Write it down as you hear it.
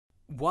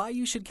Why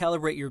you should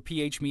calibrate your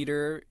pH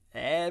meter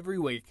every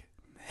week.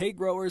 Hey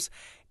growers,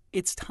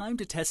 it's time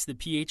to test the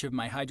pH of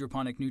my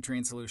hydroponic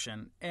nutrient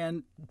solution.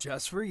 And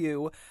just for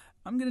you,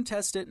 I'm going to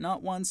test it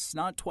not once,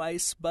 not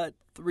twice, but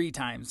 3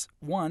 times.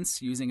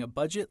 Once using a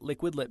budget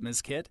liquid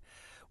litmus kit,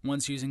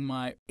 once using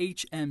my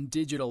HM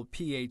Digital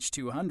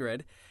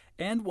PH200,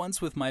 and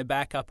once with my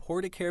backup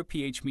Horticare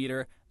pH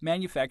meter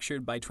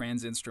manufactured by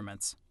Trans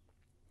Instruments.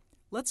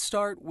 Let's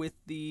start with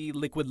the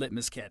liquid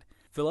litmus kit.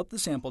 Fill up the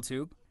sample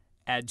tube,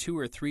 add 2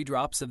 or 3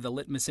 drops of the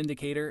litmus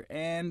indicator,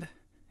 and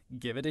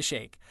give it a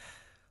shake.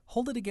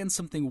 Hold it against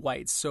something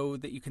white so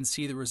that you can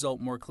see the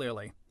result more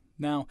clearly.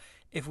 Now,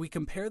 if we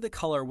compare the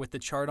color with the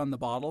chart on the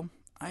bottle,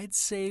 I'd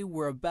say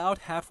we're about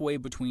halfway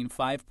between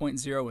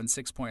 5.0 and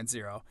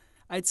 6.0.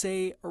 I'd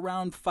say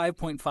around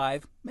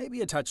 5.5, maybe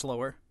a touch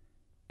lower.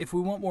 If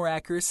we want more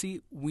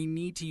accuracy, we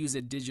need to use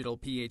a digital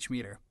pH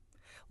meter.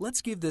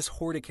 Let's give this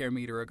Horticare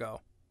meter a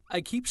go.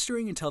 I keep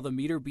stirring until the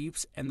meter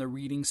beeps and the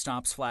reading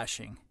stops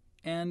flashing.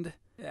 And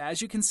as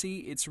you can see,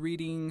 it's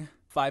reading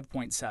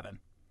 5.7.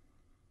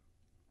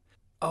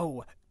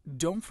 Oh,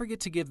 don't forget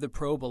to give the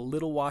probe a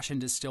little wash in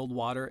distilled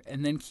water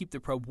and then keep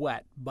the probe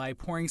wet by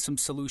pouring some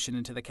solution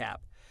into the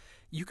cap.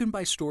 You can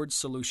buy storage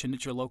solution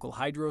at your local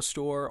hydro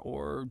store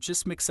or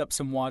just mix up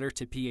some water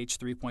to pH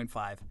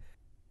 3.5.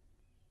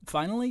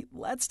 Finally,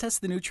 let's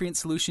test the nutrient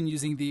solution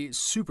using the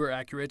super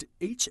accurate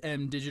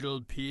HM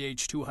Digital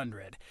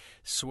PH200.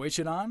 Switch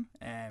it on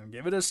and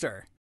give it a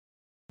stir.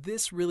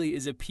 This really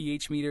is a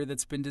pH meter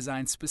that's been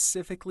designed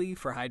specifically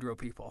for hydro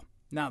people.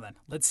 Now then,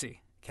 let's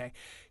see. Okay,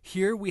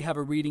 here we have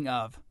a reading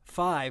of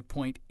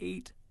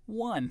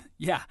 5.81.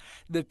 Yeah,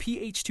 the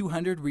pH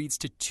 200 reads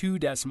to 2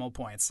 decimal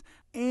points.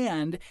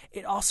 And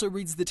it also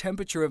reads the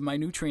temperature of my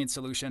nutrient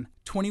solution,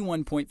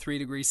 21.3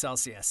 degrees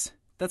Celsius.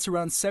 That's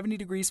around 70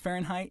 degrees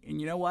Fahrenheit, and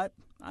you know what?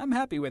 I'm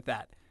happy with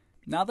that.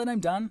 Now that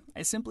I'm done,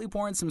 I simply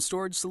pour in some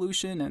storage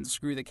solution and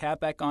screw the cap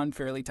back on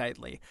fairly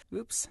tightly.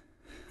 Oops.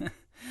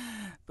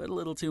 Put a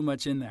little too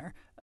much in there.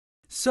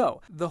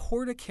 So, the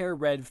Horticare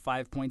read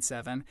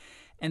 5.7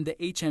 and the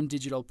HM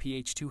Digital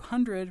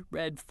PH200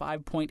 read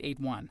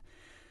 5.81.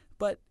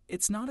 But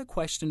it's not a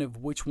question of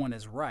which one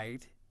is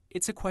right,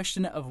 it's a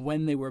question of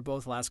when they were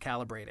both last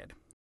calibrated.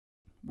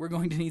 We're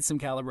going to need some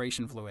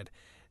calibration fluid.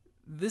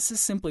 This is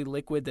simply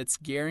liquid that's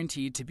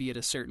guaranteed to be at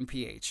a certain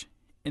pH.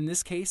 In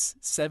this case,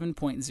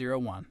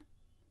 7.01.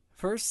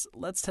 First,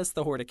 let's test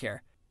the Horticare.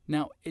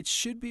 Now, it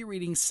should be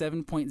reading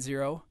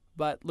 7.0,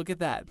 but look at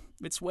that.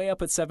 It's way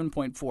up at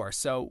 7.4,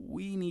 so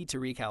we need to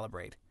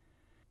recalibrate.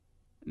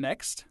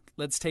 Next,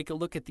 let's take a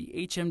look at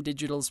the HM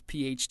Digital's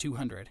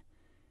PH200.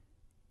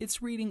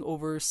 It's reading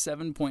over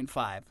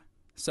 7.5.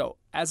 So,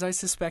 as I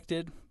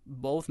suspected,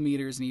 both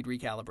meters need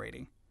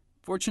recalibrating.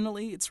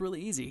 Fortunately, it's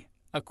really easy.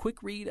 A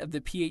quick read of the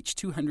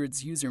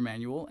PH200's user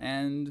manual,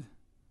 and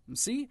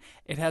see,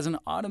 it has an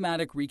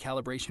automatic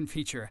recalibration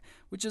feature,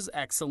 which is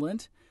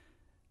excellent.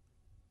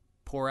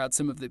 Pour out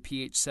some of the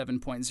pH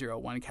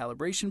 7.01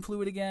 calibration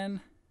fluid again,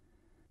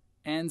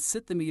 and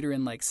sit the meter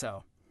in like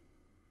so.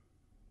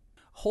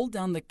 Hold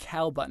down the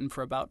Cal button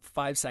for about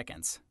 5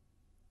 seconds.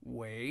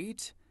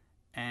 Wait,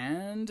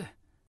 and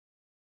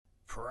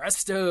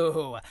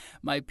presto!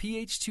 My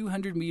pH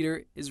 200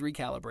 meter is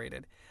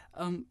recalibrated.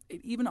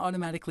 It even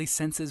automatically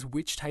senses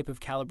which type of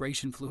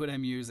calibration fluid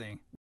I'm using.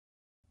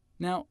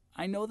 Now,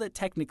 I know that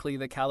technically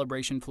the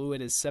calibration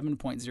fluid is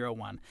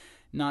 7.01,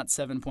 not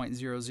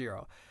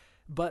 7.00,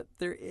 but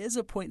there is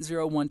a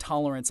 0.01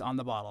 tolerance on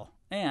the bottle,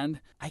 and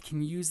I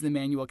can use the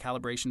manual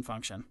calibration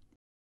function.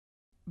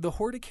 The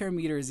Horticare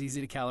meter is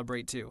easy to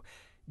calibrate too.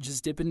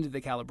 Just dip into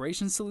the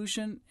calibration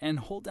solution and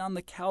hold down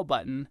the Cal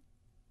button.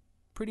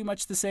 Pretty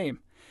much the same.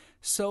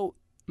 So,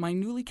 my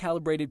newly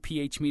calibrated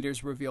pH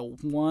meters reveal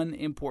one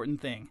important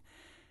thing.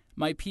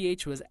 My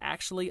pH was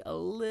actually a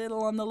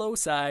little on the low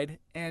side,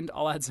 and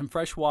I'll add some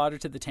fresh water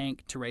to the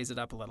tank to raise it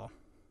up a little.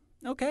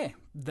 Okay,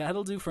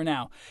 that'll do for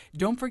now.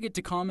 Don't forget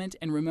to comment,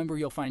 and remember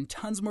you'll find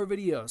tons more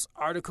videos,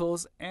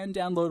 articles, and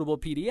downloadable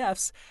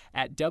PDFs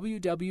at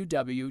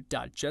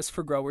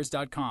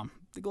www.justforgrowers.com,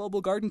 the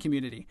global garden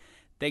community.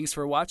 Thanks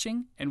for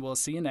watching, and we'll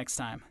see you next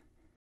time.